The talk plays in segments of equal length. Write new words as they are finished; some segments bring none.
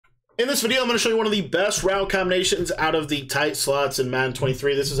In this video, I'm going to show you one of the best route combinations out of the tight slots in Madden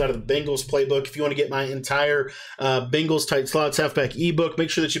 23. This is out of the Bengals playbook. If you want to get my entire Bengals tight slots halfback ebook, make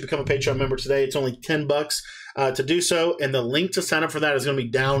sure that you become a Patreon member today. It's only $10 to do so, and the link to sign up for that is going to be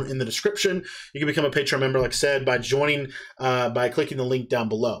down in the description. You can become a Patreon member, like I said, by joining, by clicking the link down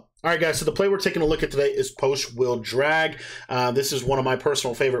below. All right, guys, so the play we're taking a look at today is post wheel drag. This is one of my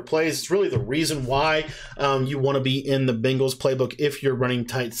personal favorite plays. It's really the reason why you want to be in the Bengals playbook if you're running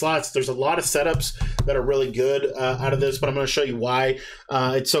tight slots. There's a lot of setups that are really good out of this, but I'm going to show you why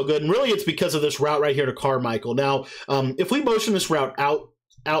it's so good. And really, it's because of this route right here to Carmichael. Now, if we motion this route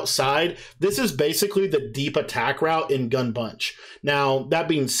outside, this is basically the deep attack route in gun bunch. Now, that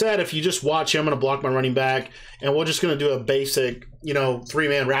being said, if you just watch here, I'm going to block my running back, and we're just going to do a basic,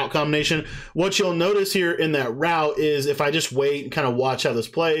 three-man route combination. What you'll notice here in that route is if I just wait and kind of watch how this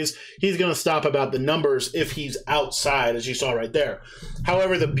plays, he's going to stop about the numbers if he's outside, as you saw right there.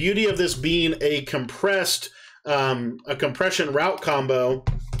 However, the beauty of this being a compression route combo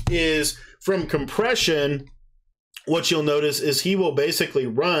is from compression, what you'll notice is he will basically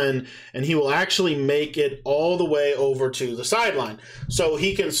run and he will actually make it all the way over to the sideline. So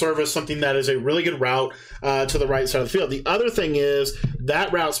he can service something that is a really good route to the right side of the field. The other thing is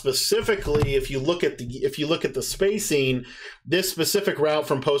that route specifically, if you look at the spacing, this specific route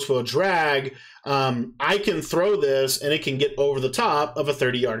from post wheel drag, I can throw this and it can get over the top of a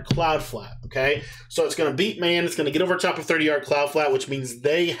 30-yard cloud flat, okay? So it's going to beat man, it's going to get over top of 30-yard cloud flat, which means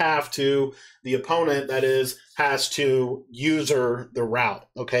they have to, the opponent, that is, has to user the route,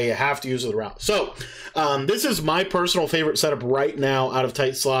 okay? You have to user the route. So this is my personal favorite setup right now out of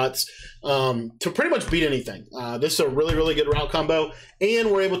tight slots to pretty much beat anything. This is a really, really good route combo,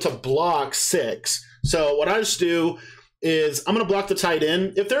 and we're able to block 6. So what I just do is I'm going to block the tight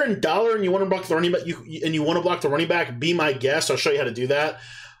end. If they're in dollar and you want to block the running back, you want to block the running back, be my guest. I'll show you how to do that.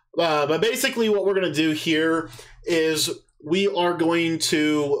 But basically what we're going to do here is we are going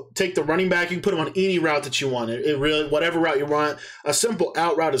to take the running back. You can put him on any route that you want. It really, whatever route you want. A simple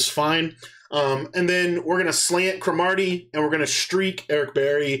out route is fine. And then we're going to slant Cromartie and we're going to streak Eric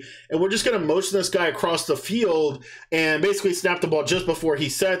Berry. And we're just going to motion this guy across the field and basically snap the ball just before he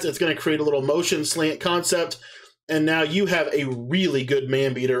sets. It's going to create a little motion slant concept. And now you have a really good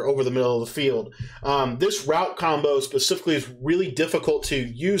man beater over the middle of the field. This route combo specifically is really difficult to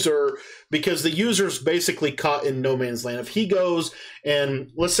user because the user's basically caught in no man's land. If he goes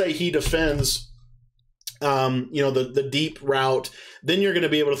and let's say he defends the deep route, then you're going to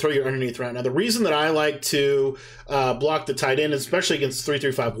be able to throw your underneath route. Now, the reason that I like to block the tight end, especially against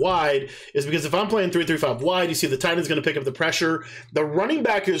 3-3-5 wide, is because if I'm playing 3-3-5 wide, you see the tight end's going to pick up the pressure. The running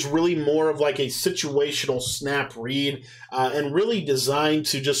back is really more of like a situational snap read and really designed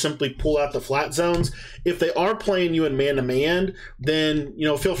to just simply pull out the flat zones. If they are playing you in man-to-man, then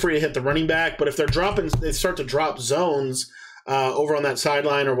feel free to hit the running back. But if they start to drop zones over on that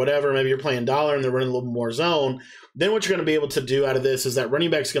sideline or whatever, maybe you're playing dollar and they're running a little more zone, then what you're going to be able to do out of this is that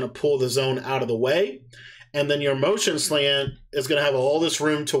running back's going to pull the zone out of the way, and then your motion slant is going to have all this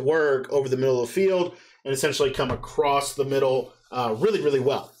room to work over the middle of the field and essentially come across the middle really, really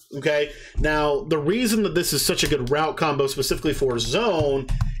well. Okay, now the reason that this is such a good route combo specifically for zone,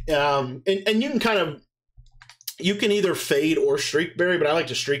 and you can either fade or streak Barry, but I like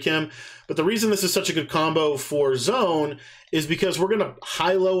to streak him. But the reason this is such a good combo for zone is because we're going to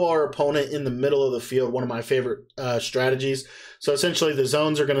high-low our opponent in the middle of the field, one of my favorite strategies. So essentially the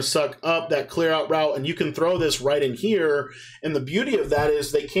zones are going to suck up that clear-out route, and you can throw this right in here. And the beauty of that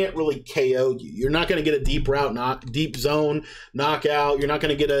is they can't really KO you. You're not going to get a deep route, deep zone knockout. You're not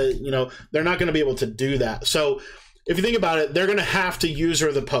going to get they're not going to be able to do that. So if you think about it, they're going to have to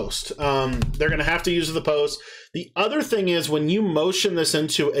user the post. They're going to have to user the post. The other thing is when you motion this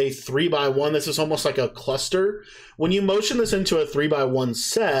into a 3x1, this is almost like a cluster. When you motion this into a 3x1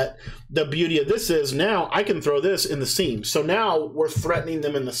 set, the beauty of this is now I can throw this in the seam. So now we're threatening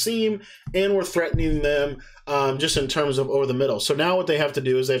them in the seam and we're threatening them just in terms of over the middle. So now what they have to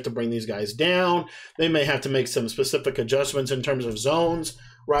do is they have to bring these guys down. They may have to make some specific adjustments in terms of zones,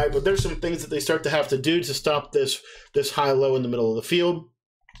 right? But there's some things that they start to have to do to stop this high-low in the middle of the field.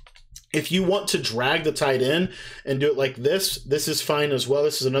 If you want to drag the tight end and do it like this, this is fine as well.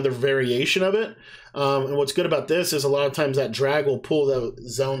 This is another variation of it. And what's good about this is a lot of times that drag will pull the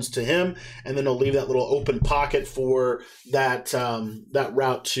zones to him, and then he'll leave that little open pocket for that that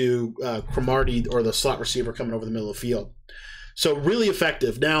route to Cromartie or the slot receiver coming over the middle of the field. So really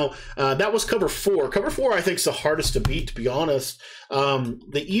effective. Now, that was cover 4. Cover 4, I think, is the hardest to beat, to be honest.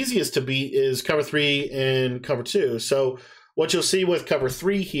 The easiest to beat is cover 3 and cover 2. So what you'll see with cover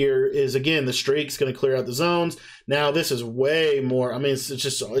 3 here is, again, the streak's going to clear out the zones. Now this is way more, I mean, it's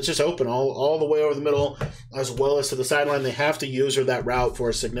just open all the way over the middle as well as to the sideline. They have to user that route for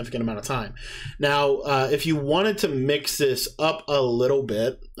a significant amount of time. Now, if you wanted to mix this up a little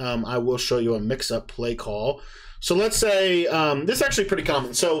bit, I will show you a mix-up play call. So let's say, this is actually pretty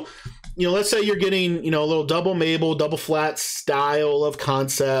common. So, let's say you're getting, a little double Mabel, double flat style of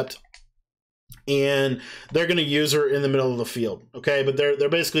concept, and they're going to use her in the middle of the field, okay? But they're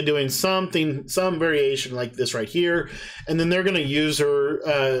basically doing some variation like this right here, and then they're going to use her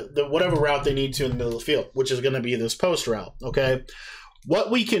whatever route they need to in the middle of the field, which is going to be this post route, okay?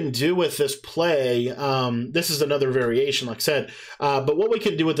 What we can do with this play, this is another variation, like I said, but what we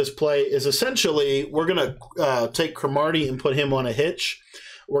can do with this play is essentially we're going to take Cromartie and put him on a hitch.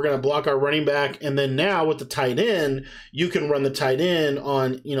 We're going to block our running back, and then now with the tight end, you can run the tight end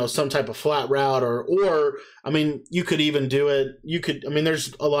on, some type of flat route, or I mean, you could even do it.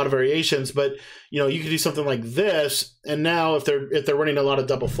 There's a lot of variations, but you could do something like this. And now if they're running a lot of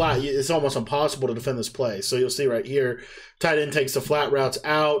double flat, it's almost impossible to defend this play. So you'll see right here, tight end takes the flat routes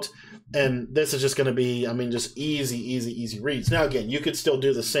out. And this is just going to be, just easy reads. Now, again, you could still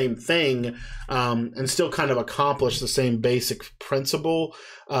do the same thing and still kind of accomplish the same basic principle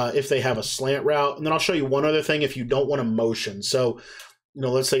if they have a slant route. And then I'll show you one other thing if you don't want to motion. So,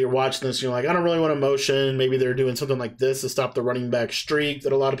 let's say you're watching this, you're like, I don't really want to motion. Maybe they're doing something like this to stop the running back streak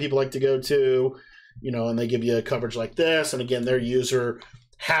that a lot of people like to go to, and they give you a coverage like this. And again, their user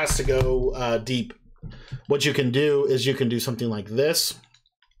has to go deep. What you can do is you can do something like this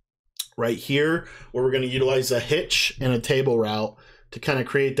right here, where we're going to utilize a hitch and a table route to kind of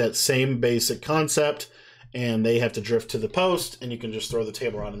create that same basic concept, and they have to drift to the post, and you can just throw the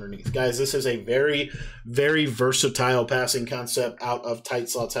table route underneath. Guys, this is a very, very versatile passing concept out of Tight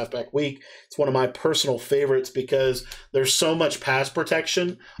Slots Halfback Week. It's one of my personal favorites because there's so much pass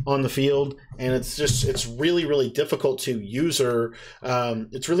protection on the field, and it's really, really difficult to user.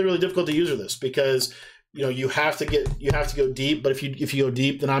 It's really, really difficult to user this because you have to go deep, but if you go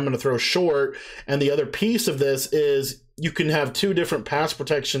deep, then I'm going to throw short. And the other piece of this is you can have two different pass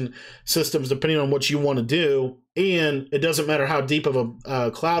protection systems depending on what you want to do, and it doesn't matter how deep of a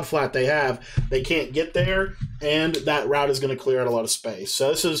cloud flat they have, they can't get there, and that route is going to clear out a lot of space. So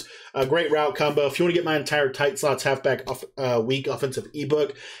this is a great route combo. If you want to get my entire Tight Slots Halfback Week offensive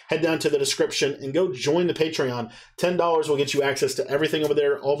ebook, head down to the description and go join the Patreon. $10 will get you access to everything over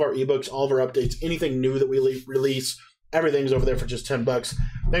there, all of our ebooks, all of our updates, anything new that we release. Everything's over there for just $10.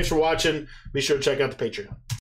 Thanks for watching. Be sure to check out the Patreon.